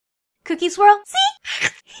Cookie Swirl? See?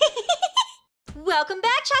 Welcome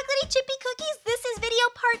back, Chocolatey Chippy Cookies. This is video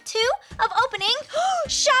part 2 of opening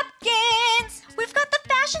Shopkins. We've got the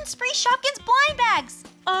Fashion Spree Shopkins blind bags.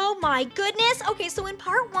 Oh my goodness. Okay, so in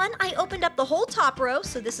part 1, I opened up the whole top row,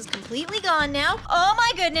 so this is completely gone now. Oh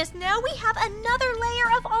my goodness, now we have another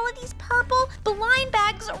layer of all of these purple blind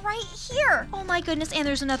bags right here. Oh my goodness, and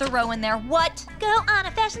there's another row in there. What? Go on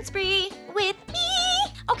a fashion spree with me.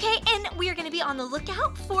 Okay, and we're gonna be on the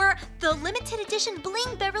lookout for the limited edition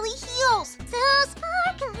Bling Beverley Heels. So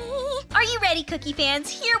sparkly. Are you ready, Cookie fans?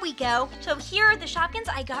 Here we go. So here are the Shopkins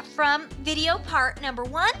I got from video part number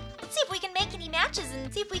 1. Let's see if we can make any matches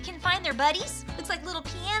and see if we can find their buddies. Looks like little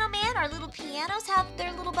Piano Man, our little pianos have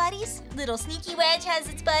their little buddies. Little Sneaky Wedge has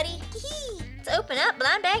its buddy. Let's open up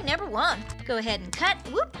blind bag number 1. Go ahead and cut.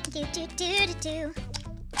 Whoop. Do, do, do, do, do.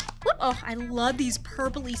 Whoop. Oh, I love these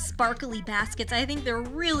purpley sparkly baskets. I think they're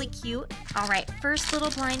really cute. All right, first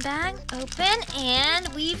little blind bag, open, and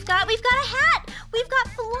we've got a hat. We've got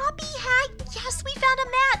Floppy Hat. Yes, we found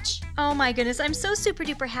a match. Oh my goodness, I'm so super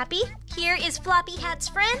duper happy. Here is Floppy Hat's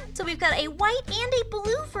friend. So we've got a white and a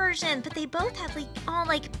blue version, but they both have all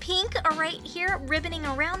pink right here ribboning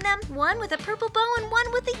around them. One with a purple bow and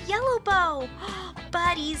one with a yellow bow.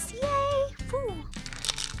 Buddies, yay. Whew.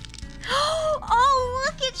 Oh,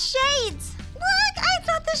 look at Shades. Look, I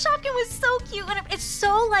thought this Shopkin was so cute. And it's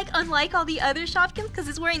so unlike all the other Shopkins because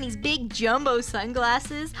it's wearing these big jumbo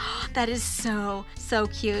sunglasses. That is so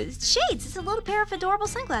cute. It's Shades. It's a little pair of adorable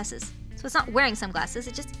sunglasses. So it's not wearing sunglasses,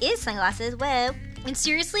 it just is sunglasses. Whoa. And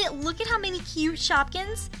seriously, look at how many cute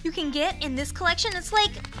Shopkins you can get in this collection. It's I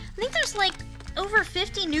think there's over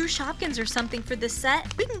 50 new Shopkins or something for this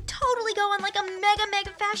set. We can totally go on a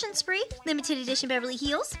mega fashion spree. Limited edition Beverly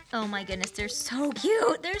Heels. Oh my goodness, they're so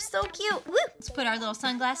cute. They're so cute. Woo! Let's put our little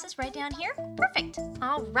sunglasses right down here. Perfect.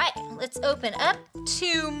 All right, let's open up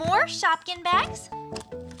 2 more Shopkin bags.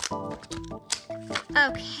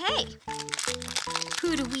 Okay.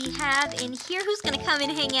 Who do we have in here? Who's gonna come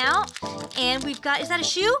and hang out? And we've got, is that a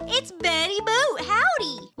shoe? It's Betty Boot.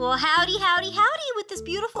 Howdy. Well, howdy with this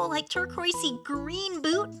beautiful turquoisey green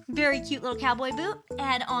boot. Very cute little cowboy boot.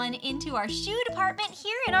 Add on into our shoe department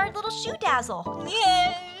here in our little shoe dazzle.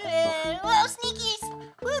 Yeah. Whoa, sneakies.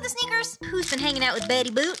 Woo, the sneakers. Who's been hanging out with Betty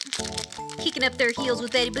Boot? Kicking up their heels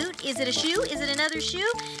with Betty Boot. Is it a shoe? Is it another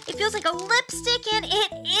shoe? It feels like a lipstick, and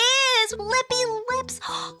it is Lippy Lips.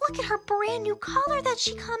 Look at her brand new color that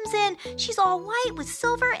she comes in. She's all white with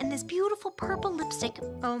silver and this beautiful purple lipstick.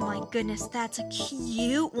 Oh my goodness, that's a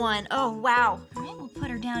cute one. Oh wow. All right, we'll put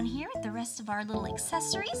her down here with the rest of our little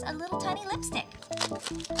accessories. A little tiny lipstick.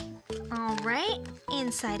 All right,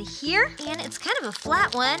 inside of here, and it's kind of a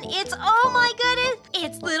flat one. It's, oh my goodness,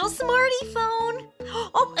 it's little Smarty Phone.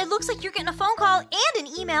 Oh, it looks like you're getting a phone call and an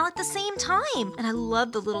email at the same time. And I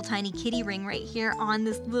love the little tiny kitty ring right here on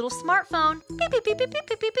this little smartphone. Beep, beep, beep, beep, beep,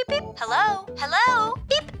 beep, beep, beep. Hello, hello,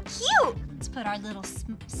 beep, cute. Let's put our little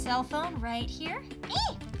cell phone right here.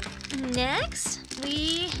 Next,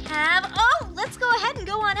 we have, let's go ahead and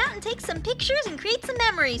go on out and take some pictures and create some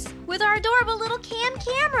memories with our adorable little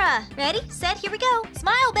camera. Ready, set, here we go.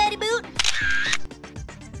 Smile, Betty Boot.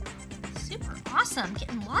 Super awesome,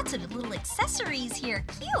 getting lots of little accessories here.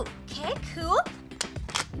 Cute. Okay, cool.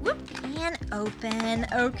 Whoop, and open.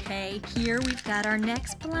 Okay, here we've got our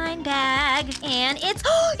next blind bag. And it's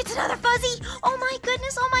another fuzzy. Oh my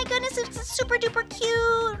goodness, it's super duper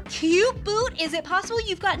cute. Cute boot. Is it possible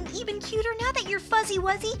you've gotten even cuter now that you're fuzzy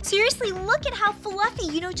wuzzy? Seriously, look at how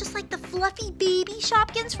fluffy, just like the fluffy baby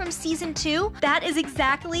Shopkins from season 2. That is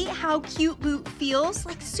exactly how cute boot feels,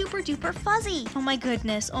 like super duper fuzzy. Oh my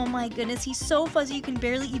goodness, he's so fuzzy you can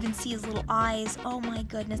barely even see his little eyes. Oh my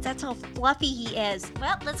goodness, that's how fluffy he is.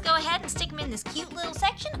 Well, let's go ahead and stick him in this cute little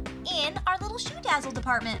section in our little shoe dazzle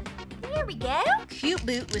department. There we go. Cute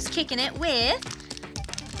boot was kicking it with,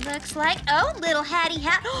 looks like, little Hattie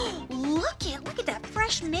Hat. Look at that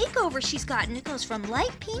fresh makeover she's gotten. It goes from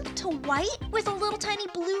light pink to white with a little tiny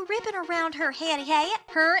blue ribbon around her. Hattie Hat.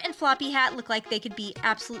 Her and Floppy Hat look like they could be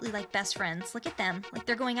absolutely best friends. Look at them. Like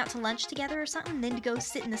they're going out to lunch together or something, then to go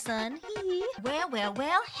sit in the sun. Well,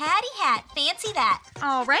 Hattie Hat. Fancy that.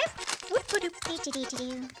 All right.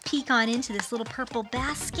 Peek on into this little purple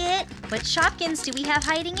basket. What Shopkins do we have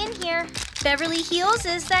hiding in here? Beverly Heels,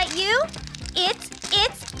 is that you? It's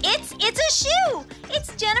a shoe!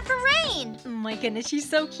 It's Jennifer Rain! Oh my goodness, she's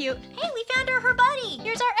so cute. Hey, we found her buddy.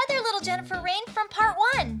 Here's our other little Jennifer Rain from part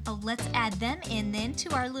 1. Oh, let's add them in then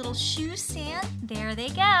to our little shoe stand. There they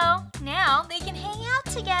go. Now they can hang out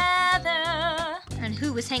together. And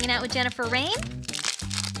who was hanging out with Jennifer Rain?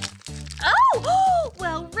 Oh!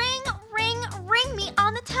 Well, ring me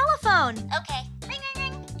on the telephone. Okay. Ring,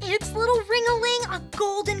 ring, ring. its little ring-a-ling, a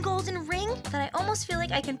golden ring that I almost feel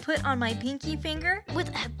like I can put on my pinky finger with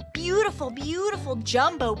a beautiful, beautiful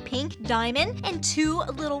jumbo pink diamond and 2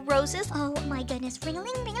 little roses. Oh my goodness,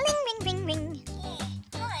 ring-a-ling, ring-a-ling, ring, ring, ring.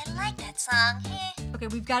 Oh, I like that song. Okay,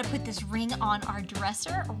 we've got to put this ring on our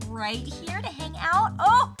dresser right here to hang out.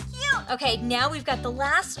 Oh, cute! Okay, now we've got the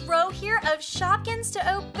last row here of Shopkins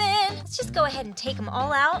to open. Let's just go ahead and take them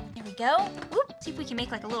all out. There we go. Oop, see if we can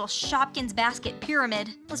make like a little Shopkins basket pyramid.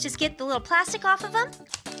 Let's just get the little plastic off of them.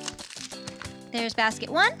 There's basket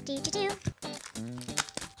 1. Do-do-do.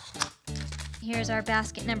 Here's our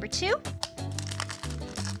basket number 2.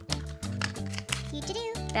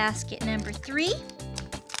 Do-do-do. Basket number 3.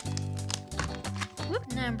 Whoop,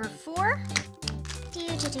 number 4.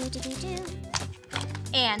 Do-do-do-do-do-do.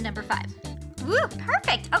 And number 5. Woo,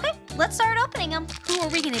 perfect. Okay, let's start opening them. Who are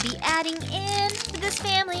we gonna be adding in to this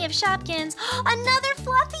family of Shopkins? Another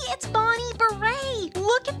Fluffy, it's Bonnie Beret.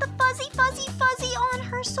 Look at the fuzzy on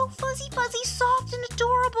her. So fuzzy, soft and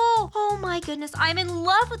adorable. Oh my goodness, I'm in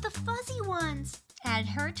love with the fuzzy ones. Add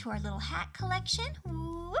her to our little hat collection.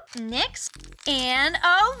 Whoop. Next. And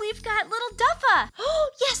oh, we've got little Duffa. Oh,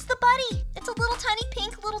 yes, the buddy. It's a little tiny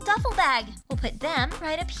pink little duffel bag. We'll put them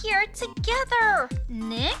right up here together.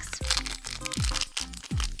 Next.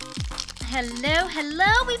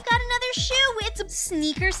 Hello, we've got another shoe. It's a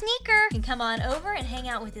Sneaker. You can come on over and hang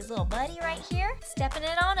out with his little buddy right here. Stepping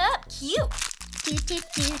it on up. Cute.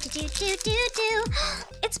 Do-do-do-do-do-do-do.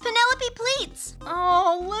 It's Penelope Pleats.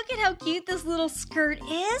 Oh, look at how cute this little skirt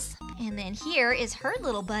is. And then here is her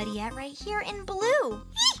little buddy at right here in blue.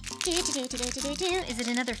 Do-do-do-do-do-do-do. Is it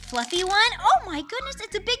another fluffy one? Oh my goodness,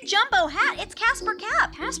 it's a big jumbo hat. It's Casper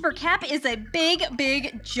Cap. Casper Cap is a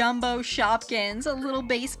big jumbo Shopkins. A little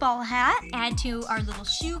baseball hat. Add to our little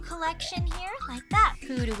shoe collection here, like that.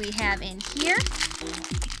 Who do we have in here?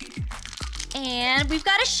 And we've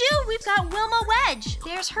got a shoe. We've got Wilma Wedge.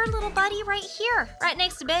 There's her little buddy right here, right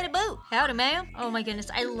next to Betty Boo. Howdy, ma'am. Oh my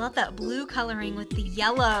goodness, I love that blue coloring with the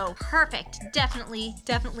yellow. Perfect. Definitely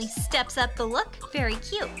steps up the look. Very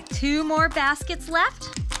cute. 2 more baskets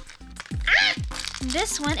left. Ah!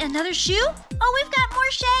 This one, another shoe. Oh, we've got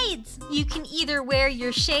more shades. You can either wear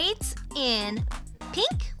your shades in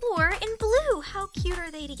pink or in blue. How cute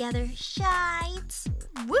are they together? Shades.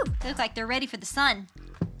 Woo, they look like they're ready for the sun.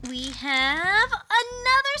 We have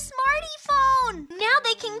another smarty phone. Now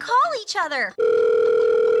they can call each other.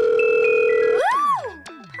 Woo!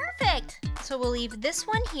 Perfect. So we'll leave this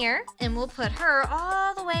one here and we'll put her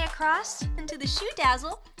all the way across into the shoe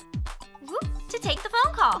dazzle. Whoop, to take the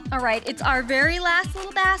phone call. All right, it's our very last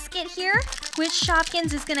little basket here. Which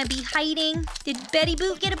Shopkins is gonna be hiding? Did Betty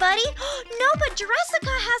Boot get a buddy? No, but Jessica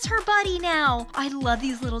has her buddy now. I love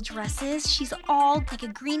these little dresses. She's all like a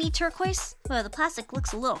greeny turquoise. Well, the plastic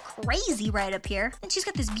looks a little crazy right up here. And she's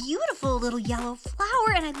got this beautiful little yellow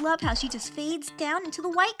flower, and I love how she just fades down into the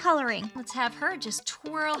white coloring. Let's have her just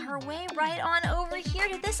twirl her way right on over here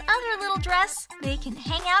to this other little dress. They can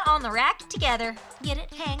hang out on the rack together. Get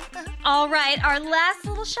it? Hang. All right, our last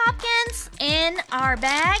little Shopkins in our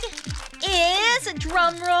bag is,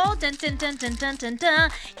 drum roll, dun dun dun dun dun dun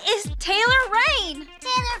dun, is Taylor Rain.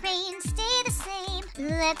 Taylor Rain, stay the same.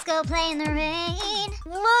 Let's go play in the rain.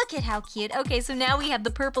 Look at how cute. Okay, so now we have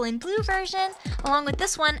the purple and blue version, along with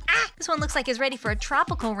this one. This one looks like it's ready for a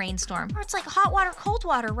tropical rainstorm. Or it's like hot water, cold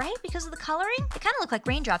water, right? Because of the coloring? They kind of look like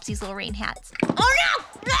raindrops, these little rain hats. Oh no!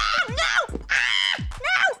 No! No!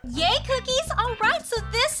 Yay, Cookies! All right, so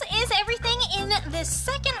this is everything in this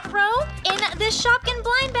second row in this Shopkin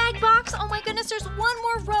blind bag box. Oh my goodness, there's one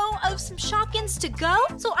more row of some Shopkins to go.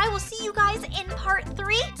 So I will see you guys in part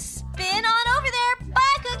 3. Spin on over there.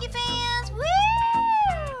 Bye, Cookie fans! Woo!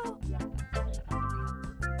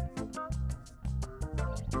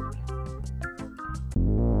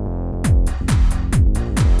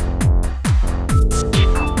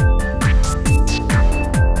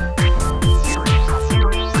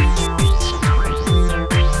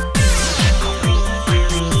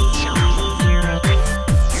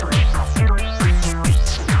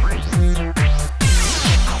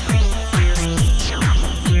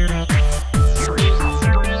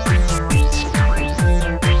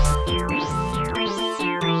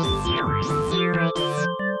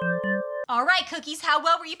 Cookies, how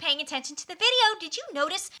well were you paying attention to the video? Did you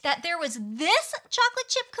notice that there was this chocolate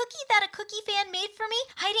chip cookie that a cookie fan made for me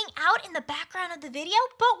hiding out in the background of the video?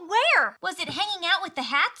 But where? Was it hanging out with the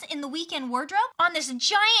hats in the weekend wardrobe? On this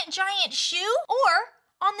giant shoe? Or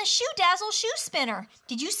on the Shoe Dazzle shoe spinner?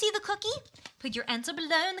 Did you see the cookie? Put your answer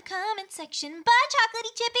below in the comment section. Bye,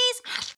 chocolatey chippies!